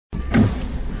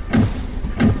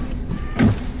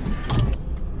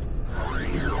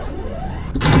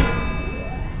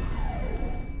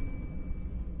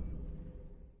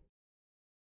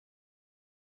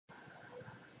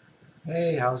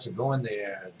Hey, how's it going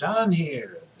there? Don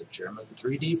here, the German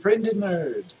 3D printing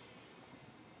nerd.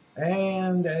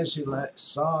 And as you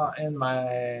saw in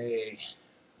my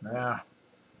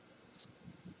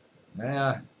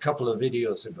couple of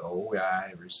videos ago,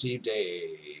 I received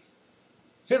a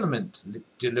filament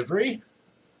delivery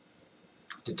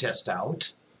to test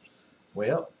out.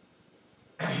 Well,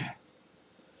 as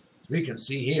we can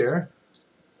see here,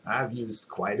 I've used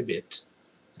quite a bit.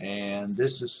 And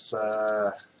this is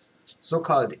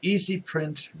so-called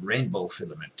EasyPrint rainbow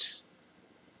filament.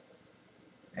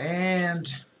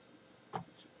 And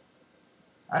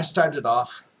I started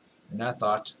off and I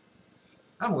thought,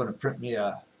 I'm going to print me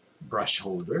a brush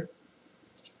holder.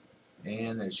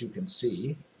 And as you can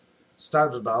see,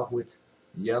 started off with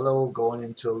yellow going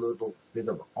into a little bit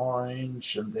of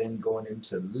orange, and then going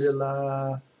into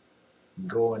lila,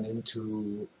 going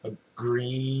into a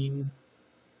green,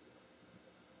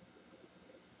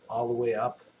 all the way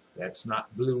up. That's not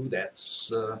blue,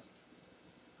 that's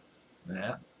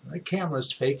my camera's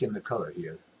faking the color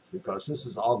here because this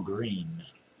is all green,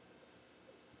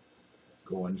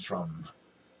 going from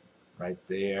right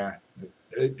there.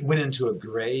 It went into a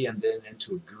gray and then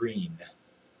into a green,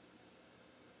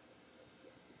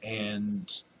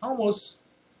 and almost,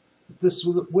 if this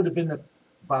would have been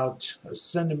about a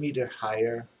centimeter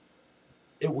higher,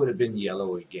 it would have been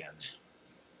yellow again.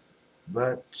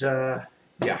 But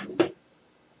yeah.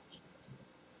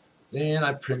 Then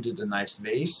I printed a nice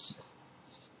vase.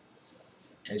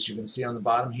 As you can see on the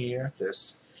bottom here,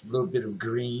 there's a little bit of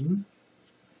green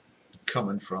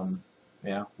coming from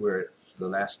where the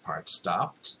last part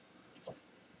stopped.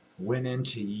 Went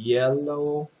into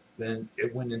yellow, then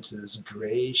it went into this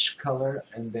grayish color,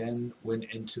 and then went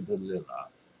into the lila.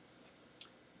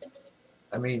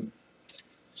 I mean,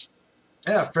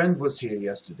 a friend was here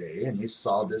yesterday and he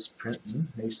saw this printing,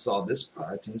 he saw this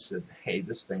part, and he said, hey,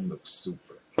 this thing looks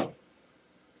super.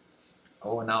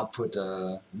 Oh, and I'll put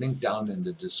a link down in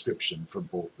the description for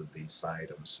both of these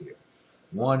items here.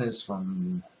 One is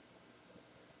from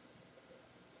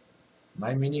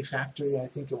My Mini Factory, I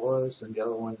think it was, and the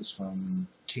other one is from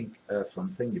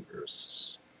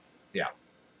Thingiverse. Yeah,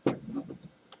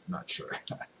 not sure.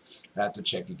 I have to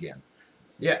check again.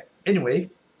 Yeah, anyway,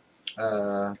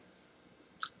 PrintNet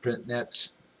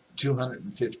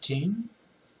 215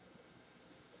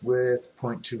 with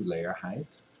 0.2 layer height,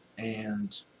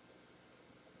 and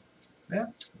yeah,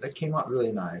 that came out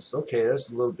really nice. Okay,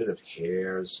 there's a little bit of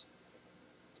hairs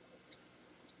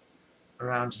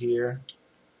around here.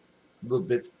 A little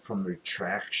bit from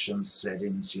retraction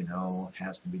settings, you know,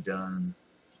 has to be done.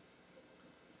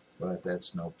 But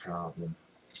that's no problem.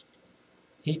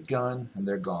 Heat gun, and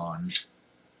they're gone.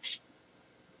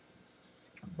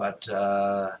 But,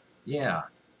 yeah.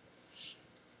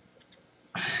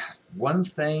 One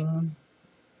thing,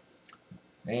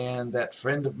 and that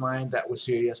friend of mine that was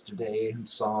here yesterday and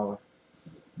saw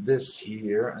this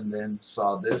here and then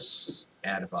saw this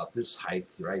at about this height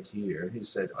right here, he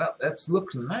said, well, that's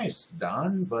looking nice,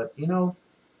 Don, but you know,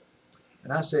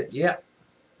 and I said, yeah,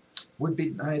 would be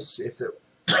nice if it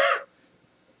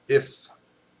if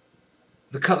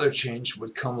the color change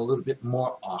would come a little bit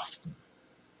more often,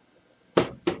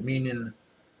 meaning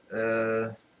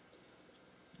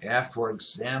yeah, for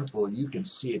example, you can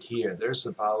see it here, there's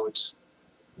about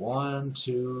 1,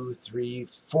 2, 3,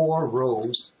 4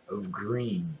 rows of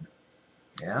green,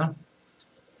 yeah,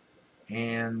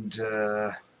 and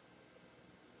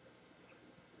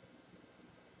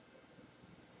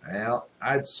well,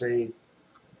 I'd say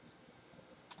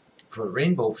for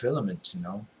rainbow filament, you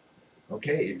know,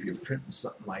 okay, if you're printing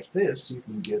something like this, you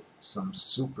can get some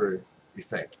super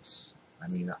effects. I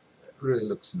mean, it really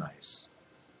looks nice.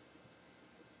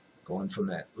 Going from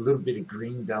that little bit of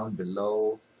green down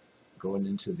below, going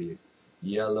into the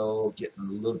yellow, getting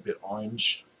a little bit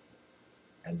orange,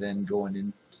 and then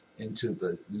going into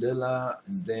the lila,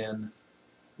 and then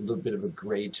a little bit of a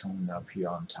gray tone up here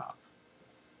on top.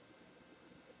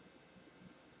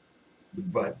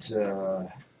 But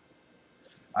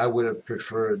I would have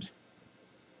preferred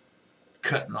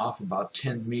cutting off about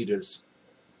 10 meters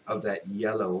of that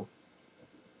yellow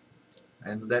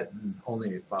and letting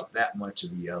only about that much of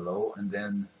the yellow, and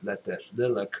then let that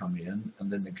lila come in,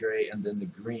 and then the gray, and then the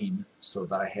green, so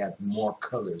that I had more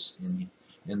colors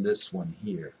in this one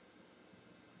here.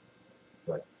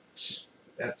 But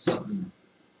that's something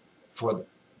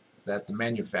that the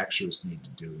manufacturers need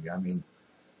to do. I mean,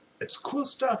 it's cool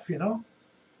stuff, you know.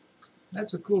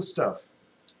 That's a cool stuff.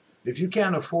 If you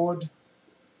can't afford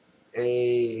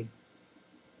a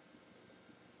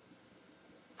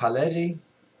Paletti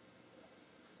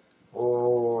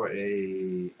or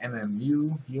a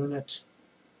MMU unit,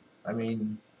 I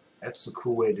mean, that's a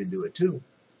cool way to do it too,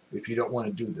 if you don't want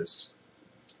to do this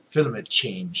filament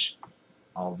change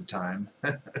all the time.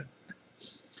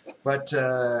 But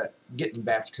getting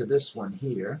back to this one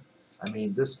here, I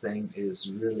mean, this thing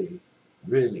is really,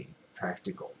 really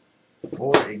practical.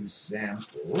 For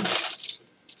example,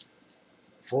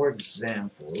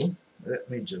 let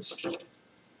me just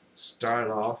start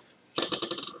off.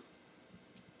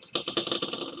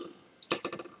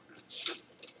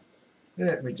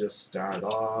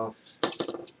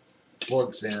 For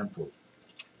example,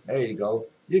 there you go.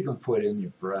 You can put in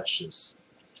your brushes.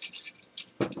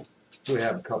 We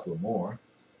have a couple more.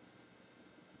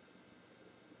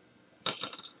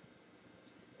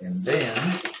 And then,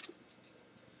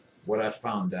 what I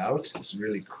found out is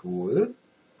really cool.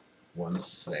 One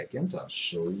second, I'll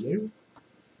show you.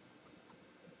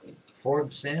 For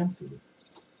example,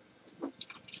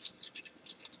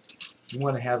 you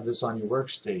want to have this on your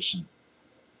workstation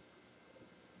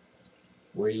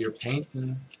where you're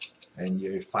painting and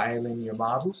you're filing your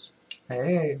models.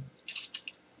 Hey,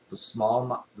 the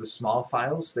small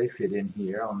files, they fit in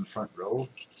here on the front row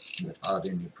without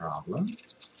any problem.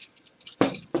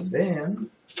 And then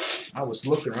I was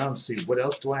looking around to see what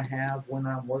else do I have when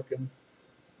I'm working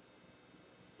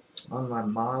on my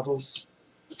models.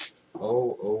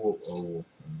 Oh,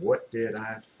 what did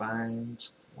I find?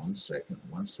 One second.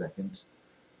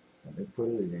 Let me put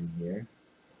it in here.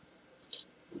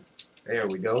 There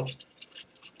we go.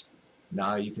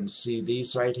 Now you can see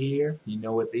these right here. You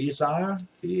know what these are?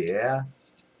 Yeah.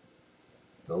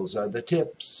 Those are the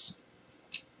tips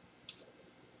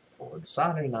for the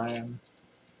soldering iron,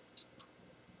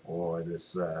 or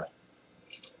this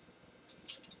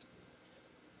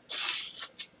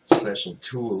special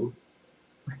tool.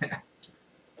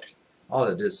 All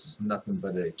of this is nothing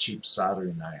but a cheap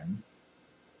soldering iron.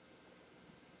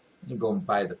 You go and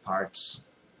buy the parts,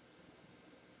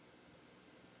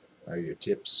 or your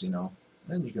tips, you know,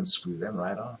 then you can screw them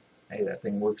right on. Hey, that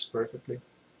thing works perfectly.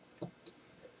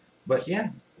 But yeah,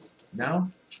 now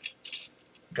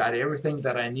got everything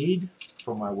that I need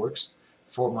for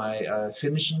my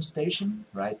finishing station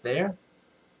right there.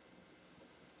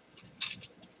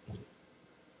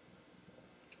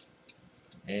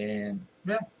 And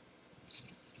yeah,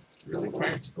 really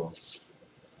practical.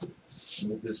 And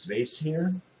with this vase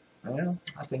here, well,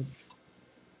 I think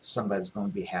somebody's going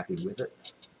to be happy with it.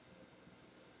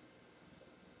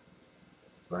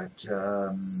 But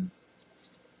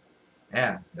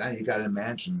yeah, now you got to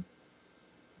imagine.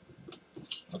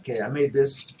 Okay, I made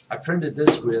this. I printed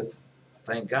this with.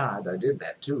 Thank God I did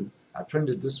that too. I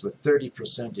printed this with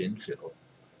 30% infill.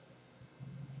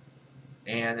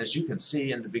 And as you can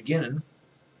see in the beginning,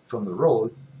 from the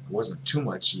road, it wasn't too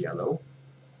much yellow.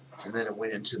 And then it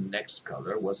went into the next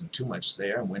color. It wasn't too much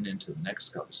there, and went into the next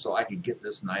color. So I could get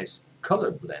this nice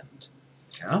color blend.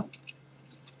 Yeah?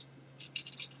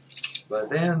 But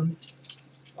then,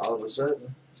 all of a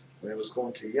sudden, when it was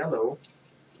going to yellow,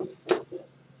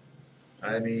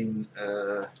 I mean,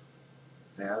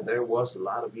 yeah, there was a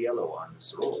lot of yellow on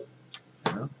this road.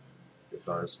 You know?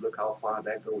 Because look how far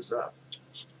that goes up.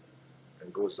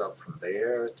 It goes up from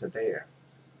there to there.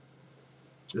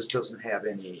 This doesn't have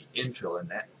any infill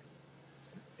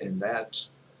in that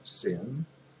sim,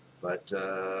 but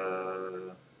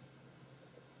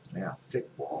yeah, thick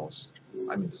walls.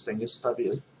 I mean, this thing is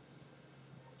stubby,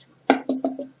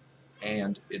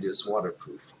 and it is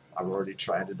waterproof. I've already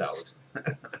tried it out.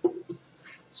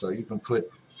 So you can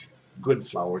put good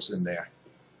flowers in there.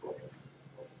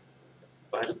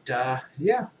 But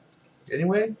yeah,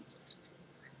 anyway,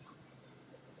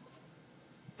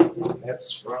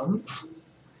 that's from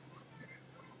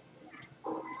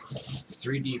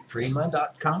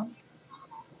 3dprima.com,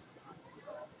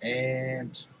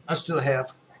 and I still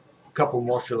have a couple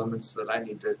more filaments that I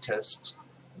need to test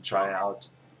and try out.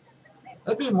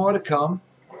 There'll be more to come,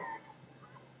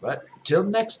 but till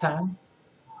next time,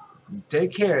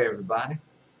 take care everybody,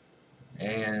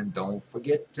 and don't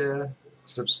forget to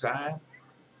subscribe,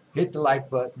 hit the like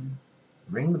button,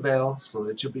 ring the bell so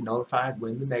that you'll be notified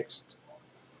when the next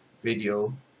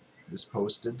video is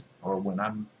posted or when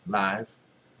I'm live.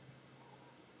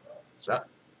 So,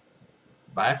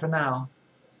 bye for now.